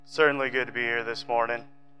Certainly good to be here this morning.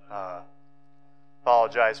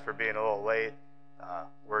 Apologize for being a little late.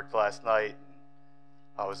 Worked last night.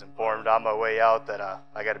 I was informed on my way out that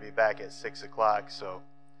I got to be back at 6 o'clock, so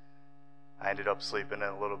I ended up sleeping in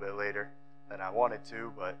a little bit later than I wanted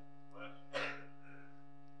to, but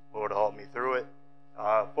Lord helped me through it.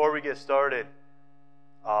 Before we get started,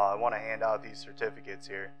 I want to hand out these certificates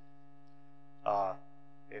here.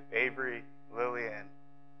 If Avery, Lily, and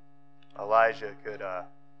Elijah could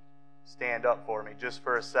stand up for me just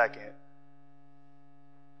for a second.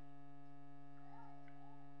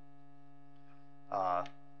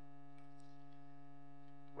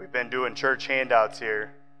 We've been doing church handouts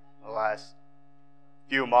here the last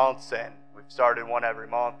few months, and we've started one every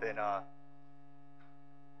month, and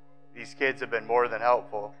these kids have been more than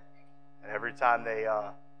helpful. And every time they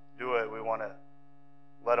do it, we want to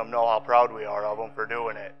let them know how proud we are of them for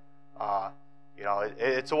doing it.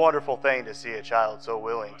 It's a wonderful thing to see a child so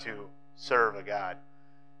willing to serve a God.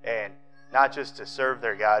 And not just to serve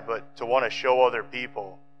their God, but to want to show other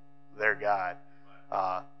people their God.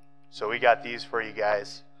 So we got these for you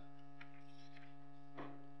guys.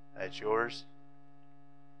 That's yours.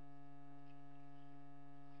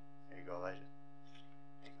 There you go, Elijah.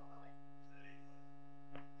 There you go,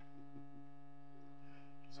 Lily.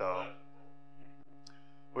 So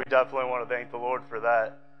we definitely want to thank the Lord for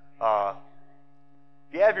that.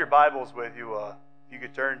 If you have your Bibles with you, you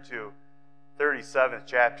could turn to 37th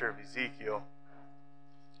chapter of Ezekiel.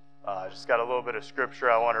 Just got a little bit of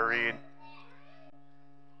scripture I want to read.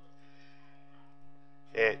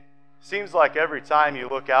 It seems like every time you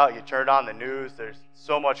look out, you turn on the news, there's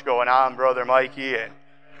so much going on, Brother Mikey, and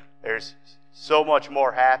there's so much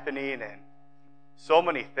more happening and so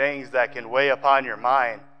many things that can weigh upon your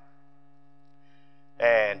mind.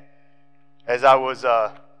 And as I was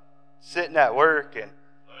sitting at work, and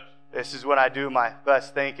this is when I do my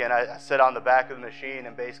best thinking, I sit on the back of the machine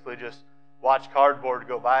and basically just watch cardboard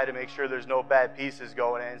go by to make sure there's no bad pieces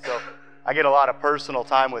going in. So I get a lot of personal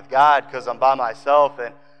time with God because I'm by myself.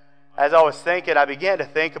 And as I was thinking, I began to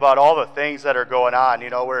think about all the things that are going on. You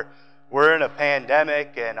know, we're in a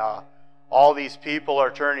pandemic, and all these people are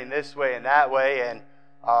turning this way and that way, and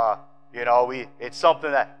it's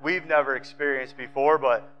something that we've never experienced before,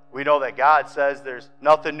 but we know that God says there's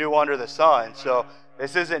nothing new under the sun. So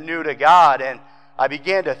this isn't new to God. And I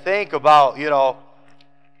began to think about,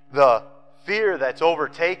 the fear that's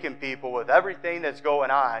overtaken people with everything that's going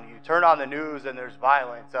on. You turn on the news and there's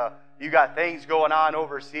violence. You got things going on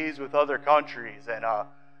overseas with other countries, and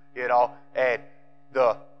and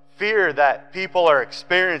the fear that people are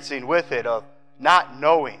experiencing with it, of not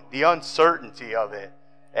knowing, the uncertainty of it.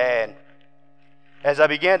 And as I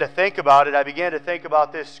began to think about it, I began to think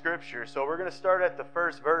about this scripture. So we're going to start at the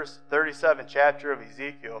first verse, 37th chapter of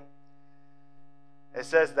Ezekiel. It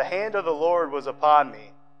says, "The hand of the Lord was upon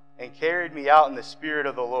me, and carried me out in the spirit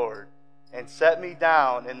of the Lord, and set me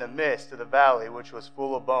down in the midst of the valley which was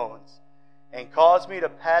full of bones, and caused me to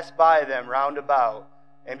pass by them round about.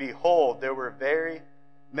 And behold, there were very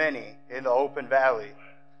many in the open valley,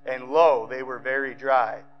 and lo, they were very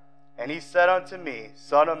dry. And he said unto me,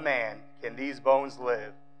 Son of man, can these bones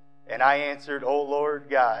live? And I answered, O Lord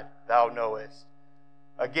God, thou knowest.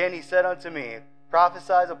 Again he said unto me,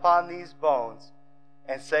 Prophesy upon these bones,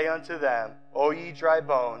 and say unto them, O ye dry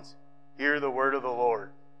bones, hear the word of the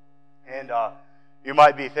Lord." And you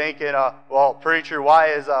might be thinking, well, preacher, why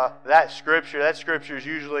is that scripture? That scripture is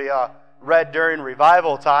usually read during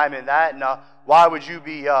revival time, and why would you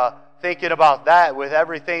be thinking about that with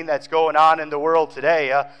everything that's going on in the world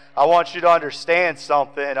today? I want you to understand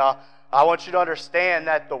something. I want you to understand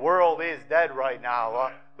that the world is dead right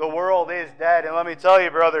now. The world is dead, and let me tell you,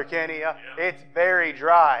 Brother Kenny, it's very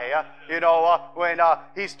dry. When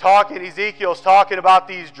Ezekiel's talking about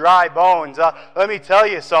these dry bones, let me tell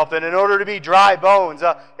you something. In order to be dry bones,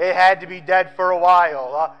 it had to be dead for a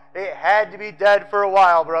while. It had to be dead for a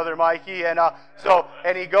while, Brother Mikey. And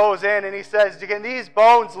he goes in and he says, can these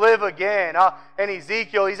bones live again? And he's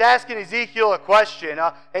asking Ezekiel a question,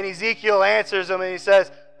 and Ezekiel answers him, and he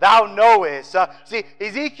says, Thou knowest. See,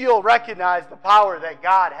 Ezekiel recognized the power that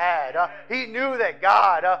God had. He knew that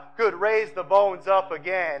God could raise the bones up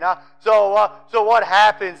again. So what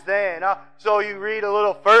happens then? So you read a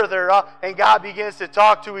little further, and God begins to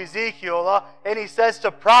talk to Ezekiel, and he says to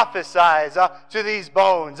prophesy to these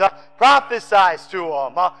bones. Prophesy to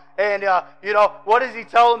them. And, what does he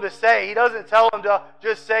tell them to say? He doesn't tell them to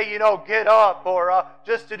just say, get up, or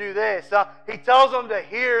just to do this. He tells them to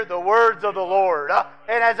hear the words of the Lord.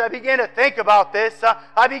 And as I begin to think about this,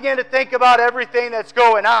 I begin to think about everything that's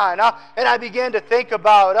going on. And I begin to think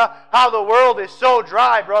about how the world is so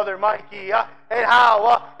dry, Brother Mikey. and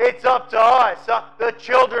how it's up to us, the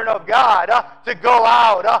children of God, to go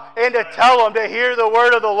out and to tell them to hear the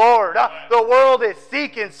word of the Lord. The world is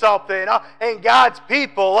seeking something, and God's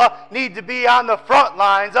people need to be on the front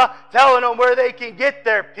lines, telling them where they can get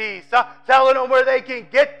their peace, telling them where they can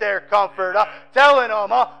get their comfort, telling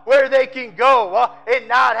them where they can go and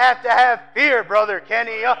not have to have fear, Brother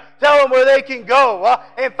Kenny. Tell them where they can go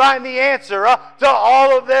and find the answer to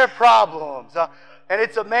all of their problems. And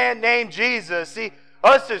it's a man named Jesus. See,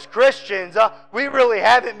 us as Christians, we really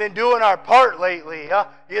haven't been doing our part lately.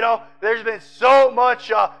 There's been so much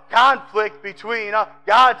conflict between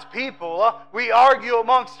God's people. We argue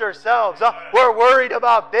amongst ourselves. We're worried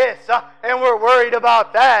about this and we're worried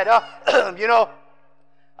about that.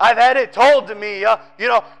 I've had it told to me,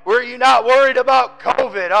 were you not worried about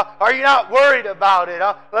COVID? Are you not worried about it?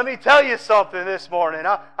 Let me tell you something this morning.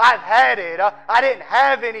 I've had it. I didn't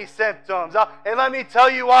have any symptoms. And let me tell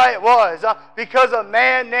you why it was. Because a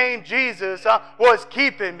man named Jesus was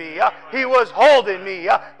keeping me. He was holding me.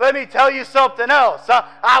 Let me tell you something else.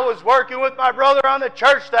 I was working with my brother on the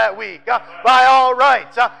church that week. By all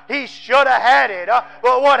rights, he should have had it.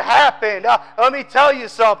 But what happened? Let me tell you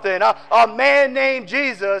something. A man named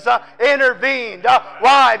Jesus intervened.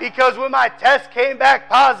 Why? Because when my test came back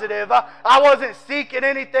positive, I wasn't seeking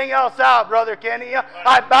anything else out, Brother Kenny.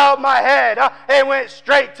 I bowed my head and went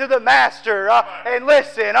straight to the Master. And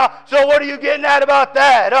listen, so what are you getting at about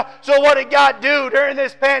that? So what did God do during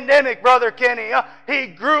this pandemic, Brother Kenny? He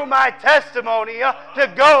grew my testimony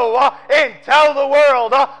to go and tell the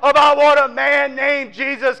world about what a man named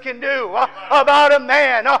Jesus can do, about a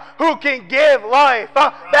man who can give life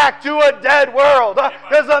back to a dead world.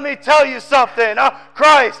 Because let me tell you something,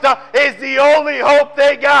 Christ is the only hope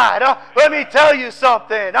they got. Let me tell you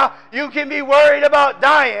something, you can be worried about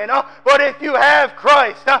dying, but if you have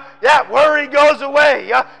Christ, that worry goes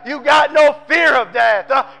away. You got no fear of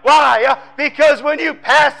death. Why? Because when you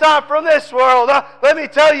pass on from this world, let me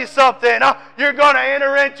tell you something, you're going to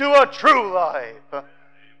enter into a true life.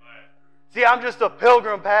 See, I'm just a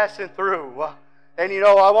pilgrim passing through, and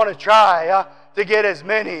I want to try to get as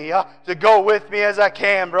many to go with me as I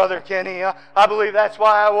can, Brother Kenny. I believe that's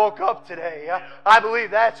why I woke up today. I believe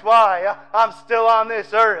that's why I'm still on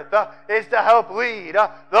this earth, is to help lead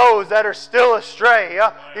those that are still astray.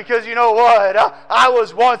 Because you know what? I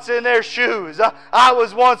was once in their shoes. I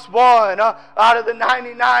was once one out of the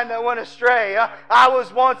 99 that went astray. I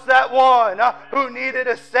was once that one who needed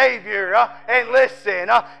a Savior. And listen,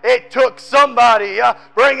 it took somebody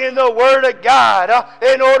bringing the Word of God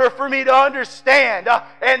in order for me to understand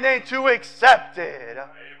and then to accept it.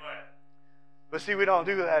 But see, we don't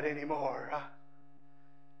do that anymore.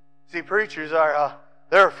 See, preachers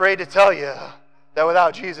they're afraid to tell you that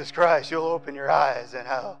without Jesus Christ you'll open your eyes in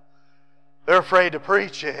hell. They're afraid to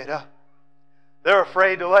preach it. They're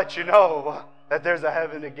afraid to let you know that there's a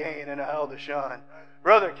heaven to gain and a hell to shun.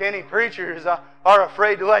 Brother Kenny, preachers are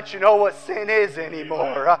afraid to let you know what sin is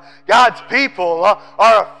anymore. God's people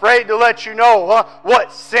are afraid to let you know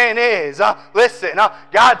what sin is. Listen,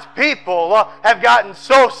 God's people have gotten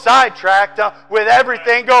so sidetracked with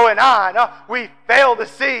everything going on, we fail to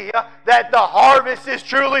see that the harvest is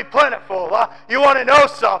truly plentiful. You want to know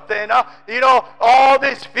something? All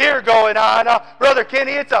this fear going on, Brother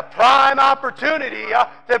Kenny, it's a prime opportunity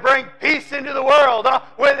to bring peace into the world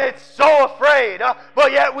when it's so afraid.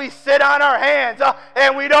 But yet we sit on our hands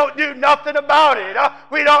and we don't do nothing about it.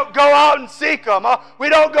 We don't go out and seek them. We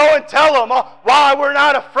don't go and tell them why we're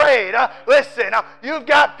not afraid. Listen, you've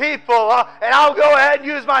got people, and I'll go ahead and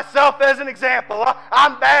use myself as an example.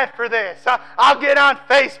 I'm bad for this. I'll get on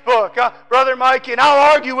Facebook, Brother Mike, and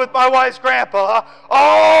I'll argue with my wife's grandpa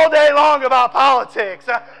all day long about politics.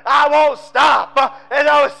 I won't stop. And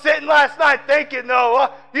I was sitting last night thinking, though,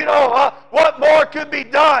 what more could be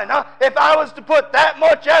done if I was to put that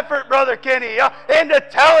much effort, Brother Kenny, into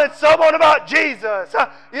telling someone about Jesus.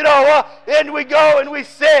 And we go and we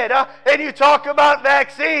sit and you talk about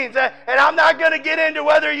vaccines. And I'm not going to get into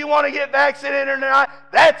whether you want to get vaccinated or not.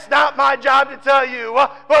 That's not my job to tell you.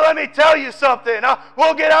 But let me tell you something.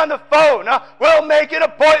 We'll get on the phone. We'll make an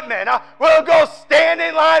appointment. We'll go stand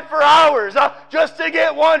in line for hours just to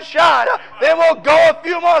get one shot. Then we'll go a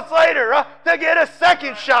few months later to get a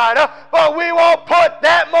second shot. But we won't put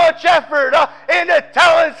that much effort into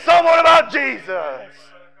telling someone about Jesus.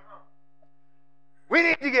 We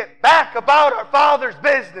need to get back about our Father's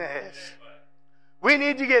business. We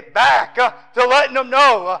need to get back to letting them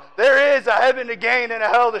know there is a heaven to gain and a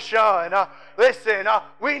hell to shun. Listen,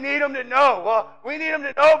 we need them to know. We need them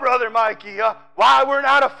to know, Brother Mikey, why we're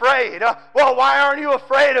not afraid. Well, why aren't you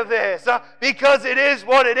afraid of this? Because it is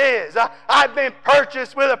what it is. I've been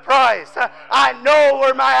purchased with a price. I know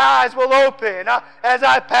where my eyes will open as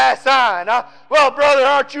I pass on. Well, brother,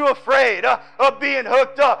 aren't you afraid of being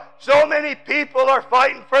hooked up? So many people are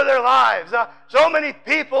fighting for their lives. So many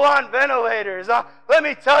people on ventilators. Let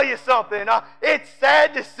me tell you something. It's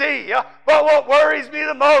sad to see, but what worries me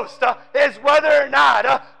the most is whether or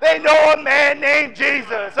not they know a man named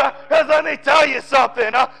Jesus. Because let me tell you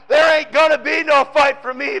something. There ain't going to be no fight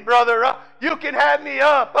for me, brother. You can have me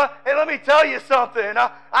up. And let me tell you something.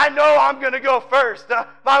 I know I'm going to go first.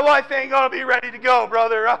 My wife ain't going to be ready to go,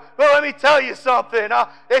 brother. But let me tell you something.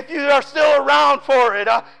 If you are still around for it,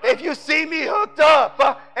 if you see me hooked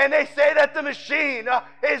up, and they say that the machine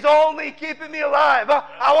is only keeping me alive,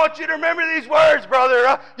 I want you to remember these words,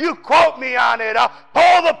 brother. You quote me on it.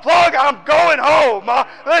 Pull the plug, I'm going home.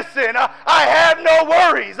 Listen, I have no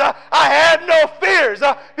worries. I have no fears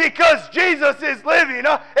because Jesus is living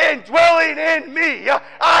and dwelling in me.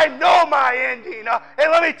 I know my ending.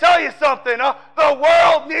 And let me tell you something. The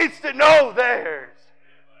world needs to know theirs.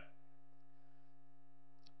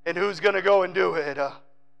 And who's going to go and do it?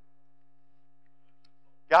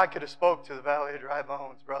 God could have spoke to the valley of dry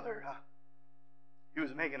bones, brother. He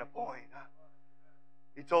was making a point.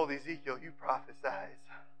 He told Ezekiel, you prophesize.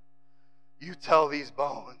 You tell these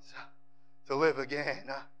bones to live again.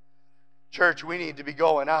 Church, we need to be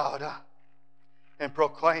going out and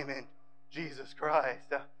proclaiming Jesus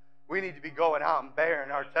Christ. We need to be going out and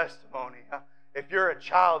bearing our testimony. If you're a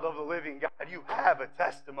child of the living God, you have a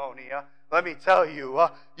testimony. Let me tell you,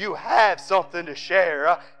 you have something to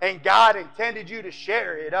share, and God intended you to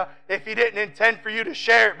share it. If He didn't intend for you to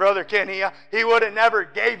share it, Brother Kenny, He would have never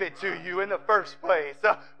gave it to you in the first place.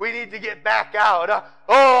 We need to get back out.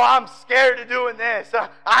 Oh, I'm scared of doing this.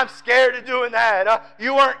 I'm scared of doing that.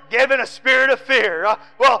 You weren't given a spirit of fear.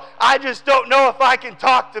 Well, I just don't know if I can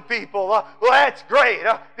talk to people. Well, that's great,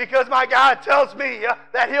 because my God tells me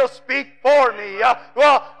that He'll speak for me.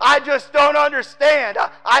 Well, I just don't understand.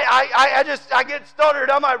 I get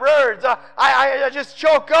stuttered on my words. I just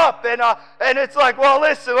choke up, and it's like, well,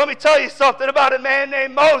 listen, let me tell you something about a man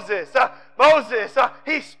named Moses. Moses,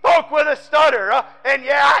 he spoke with a stutter, and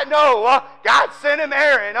yeah, I know God sent him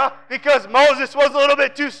Aaron because Moses was a little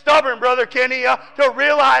bit too stubborn, Brother Kenny, to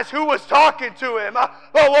realize who was talking to him.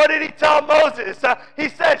 But what did he tell Moses? He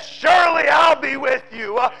said, surely I'll be with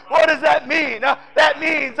you. What does that mean? That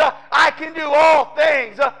means I can do all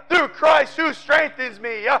things through Christ who strengthens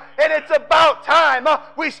me. And it's about time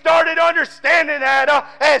we started understanding that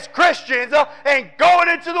as Christians and going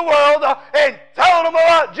into the world and telling them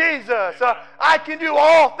about Jesus. I can do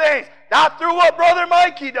all things. Not through what Brother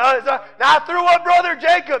Mikey does, not through what Brother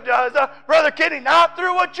Jacob does, Brother Kenny, not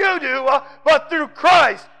through what you do, but through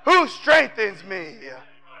Christ who strengthens me.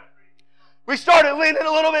 We started leaning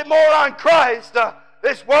a little bit more on Christ.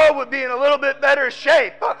 This world would be in a little bit better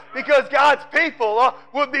shape because God's people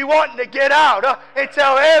would be wanting to get out and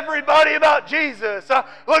tell everybody about Jesus.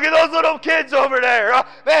 Look at those little kids over there.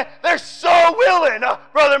 Man, they're so willing,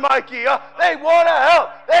 Brother Mikey. They want to help.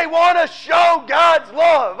 They want to show God's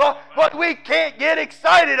love, but we can't get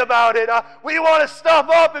excited about it. We want to stuff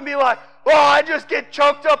up and be like, well, I just get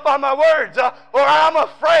choked up on my words, or I'm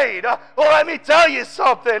afraid. Well, let me tell you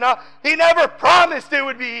something. He never promised it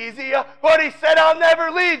would be easy, but He said, I'll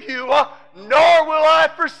never leave you, nor will I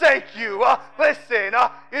forsake you. Listen,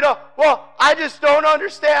 well, I just don't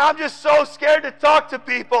understand. I'm just so scared to talk to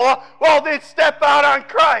people. Well, then step out on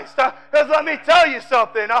Christ. Because let me tell you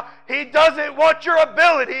something. He doesn't want your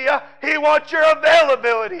ability. He wants your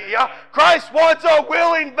availability. Christ wants a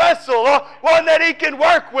willing vessel, one that He can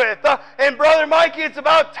work with. And Brother Mikey, it's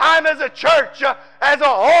about time as a church, as a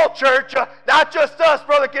whole church, not just us,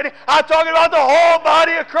 Brother Kenny. I'm talking about the whole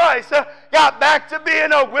body of Christ. Got back to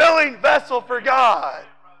being a willing vessel for God.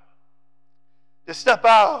 To step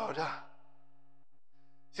out.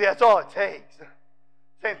 See, that's all it takes.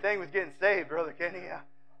 Same thing with getting saved, Brother Kenny.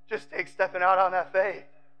 Just takes stepping out on that faith.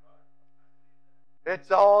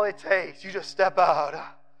 It's all it takes. You just step out.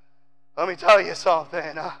 Let me tell you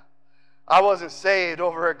something. I wasn't saved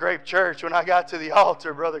over at Grape Church when I got to the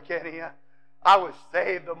altar, Brother Kenny. I was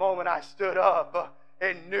saved the moment I stood up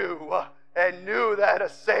and knew that a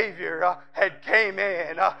Savior had came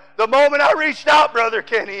in. The moment I reached out, Brother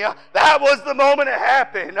Kenny, that was the moment it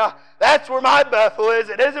happened. That's where my Bethel is.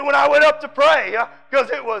 It isn't when I went up to pray,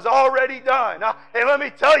 because it was already done. And let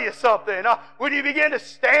me tell you something. When you begin to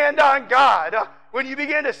stand on God, when you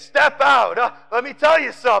begin to step out, let me tell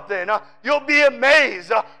you something. You'll be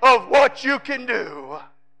amazed of what you can do.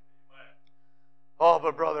 Oh,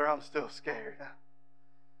 but brother, I'm still scared.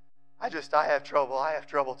 I have trouble. I have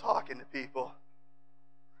trouble talking to people.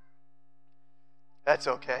 That's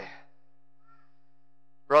okay.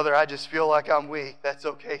 Brother, I just feel like I'm weak. That's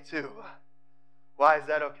okay too. Why is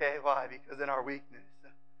that okay? Why? Because in our weakness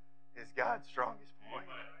is God's strongest point.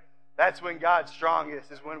 That's when God's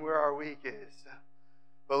strongest is when we're our weakest.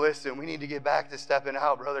 But listen, we need to get back to stepping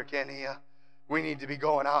out, Brother Kenny. We need to be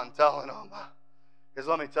going out and telling them. Because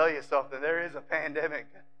let me tell you something. There is a pandemic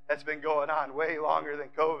that's been going on way longer than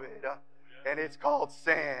COVID. And it's called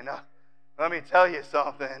sin. Let me tell you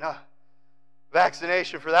something.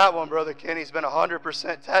 Vaccination for that one, Brother Kenny's been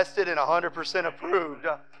 100% tested and 100% approved.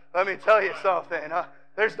 Let me tell you something.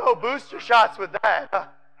 There's no booster shots with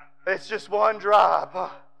that. It's just one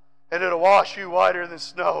drop. And it'll wash you whiter than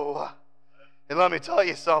snow. And let me tell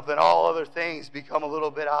you something. All other things become a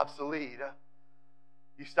little bit obsolete.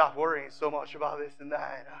 You stop worrying so much about this and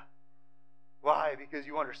that. Why? Because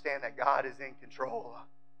you understand that God is in control.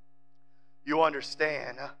 You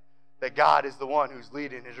understand that God is the one who's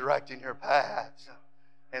leading and directing your paths.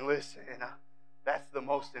 And listen, that's the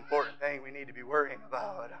most important thing we need to be worrying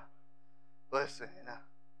about. Listen,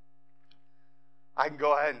 I can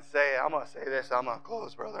go ahead and say, I'm going to say this, I'm going to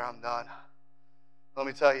close, brother, I'm done. Let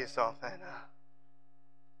me tell you something. I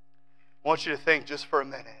want you to think just for a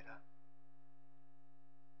minute.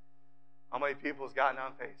 How many people has gotten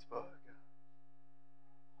on Facebook?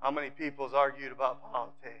 How many people has argued about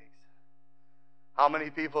politics? How many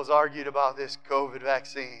people has argued about this COVID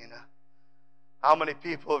vaccine? How many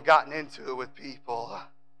people have gotten into it with people?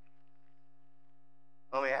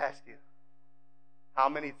 Let me ask you, how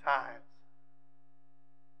many times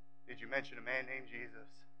did you mention a man named Jesus?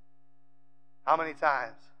 How many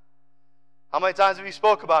times? How many times have you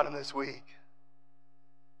spoke about him this week?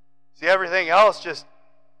 See, everything else just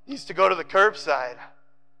needs to go to the curbside.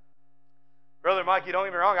 Brother Mikey, don't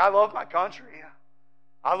get me wrong, I love my country.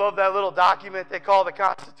 I love that little document they call the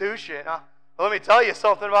Constitution. Let me tell you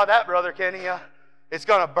something about that, Brother Kenny. It's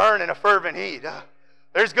going to burn in a fervent heat.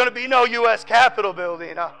 There's going to be no U.S. Capitol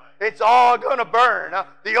building. It's all going to burn.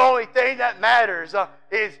 The only thing that matters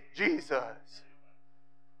is Jesus.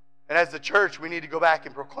 And as the church, we need to go back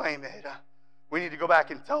and proclaim it. We need to go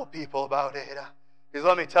back and tell people about it. Because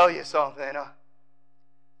let me tell you something.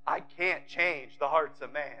 I can't change the hearts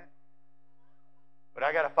of man. But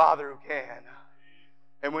I got a Father who can.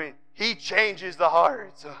 And when He changes the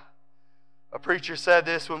hearts. A preacher said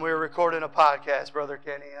this when we were recording a podcast, Brother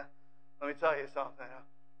Kenny. Let me tell you something.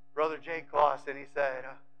 Brother Jake Clausen, he said,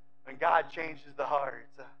 when God changes the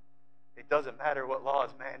hearts, it doesn't matter what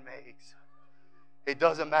laws man makes. It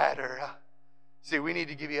doesn't matter. See, we need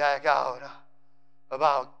to give you back out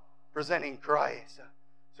about presenting Christ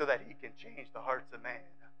so that He can change the hearts of man.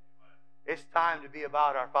 It's time to be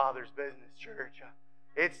about our Father's business, church.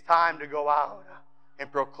 It's time to go out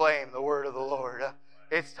and proclaim the word of the Lord.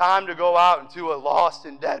 It's time to go out into a lost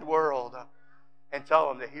and dead world and tell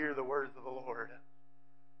them to hear the words of the Lord.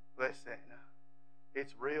 Listen,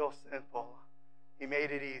 it's real simple. He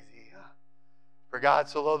made it easy. For God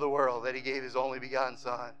so loved the world that He gave His only begotten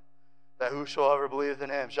Son, that whosoever believeth in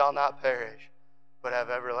Him shall not perish, but have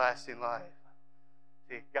everlasting life.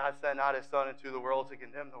 See, God sent not His Son into the world to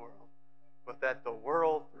condemn the world, but that the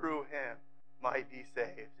world through Him might be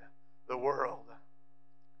saved. The world.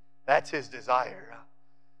 That's His desire.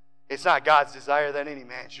 It's not God's desire that any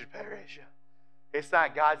man should perish. It's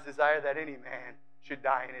not God's desire that any man should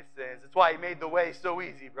die in his sins. That's why He made the way so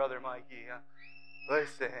easy, Brother Mikey.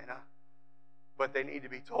 Listen, but they need to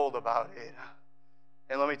be told about it.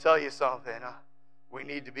 And let me tell you something. We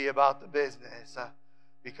need to be about the business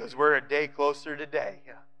because we're a day closer today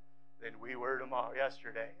than we were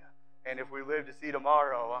yesterday. And if we live to see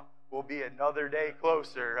tomorrow, we'll be another day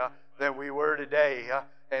closer than we were today.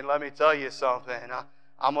 And let me tell you something.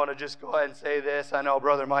 I'm going to just go ahead and say this. I know,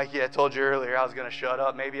 Brother Mikey, I told you earlier I was going to shut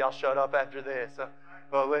up. Maybe I'll shut up after this.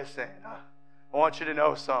 But listen, I want you to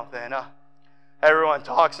know something. Everyone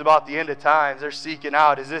talks about the end of times. They're seeking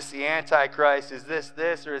out, is this the Antichrist? Is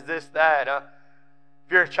this, or is this that?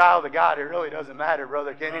 If you're a child of God, it really doesn't matter,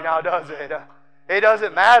 Brother Kenny, now does it? It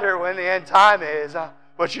doesn't matter when the end time is.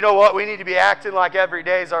 But you know what? We need to be acting like every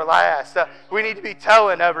day is our last. We need to be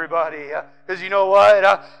telling everybody. Because you know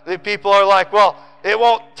what? The people are like, well, it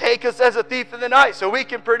won't take us as a thief in the night so we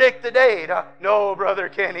can predict the date. No, Brother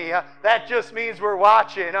Kenny. That just means we're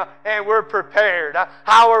watching and we're prepared.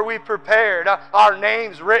 How are we prepared? Our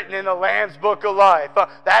name's written in the Lamb's Book of Life.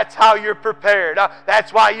 That's how you're prepared.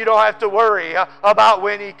 That's why you don't have to worry about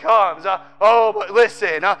when He comes. Oh, but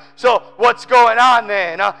listen. So what's going on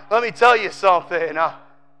then? Let me tell you something.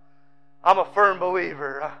 I'm a firm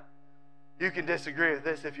believer. You can disagree with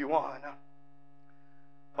this if you want.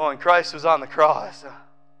 Oh, when Christ was on the cross,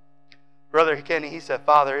 Brother Kenny, He said,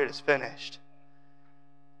 Father, it is finished.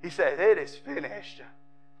 He said, it is finished.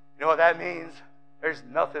 You know what that means? There's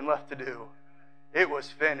nothing left to do. It was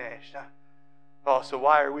finished. Oh, so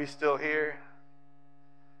why are we still here?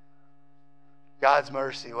 God's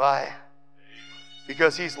mercy. Why?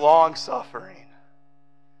 Because He's long-suffering.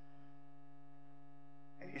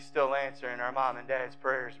 And He's still answering our mom and dad's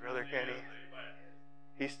prayers, Brother Kenny.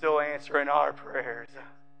 He's still answering our prayers.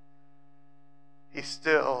 He's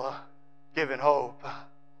still giving hope.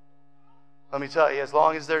 Let me tell you, as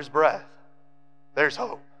long as there's breath, there's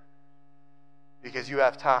hope. Because you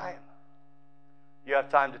have time. You have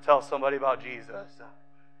time to tell somebody about Jesus.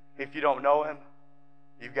 If you don't know Him,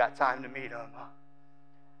 you've got time to meet Him.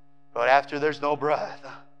 But after there's no breath,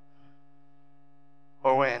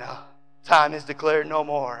 or when time is declared no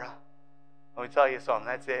more, let me tell you something,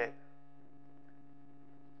 that's it.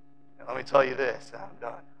 And let me tell you this, I'm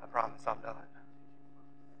done. I promise I'm done.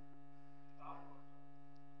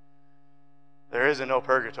 There isn't no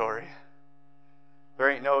purgatory. There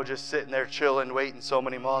ain't no just sitting there chilling, waiting so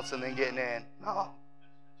many months and then getting in. No.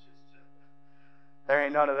 There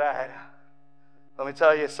ain't none of that. Let me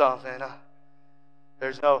tell you something.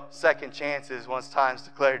 There's no second chances once time's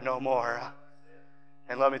declared no more.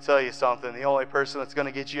 And let me tell you something. The only person that's going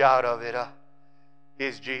to get you out of it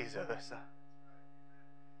is Jesus.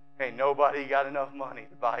 Ain't nobody got enough money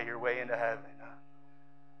to buy your way into heaven.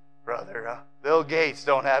 Brother, Bill Gates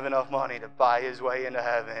don't have enough money to buy his way into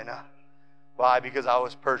heaven. Why? Because I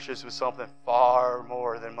was purchased with something far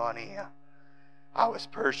more than money. I was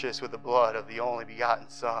purchased with the blood of the only begotten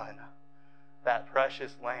Son. That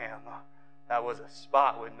precious Lamb that was a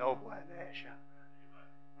spot with no blemish.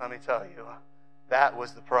 Let me tell you, that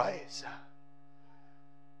was the price.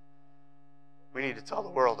 We need to tell the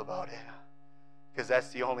world about it. Because that's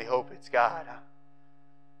the only hope it's got.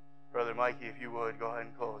 Brother Mikey, if you would, go ahead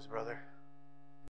and close, brother.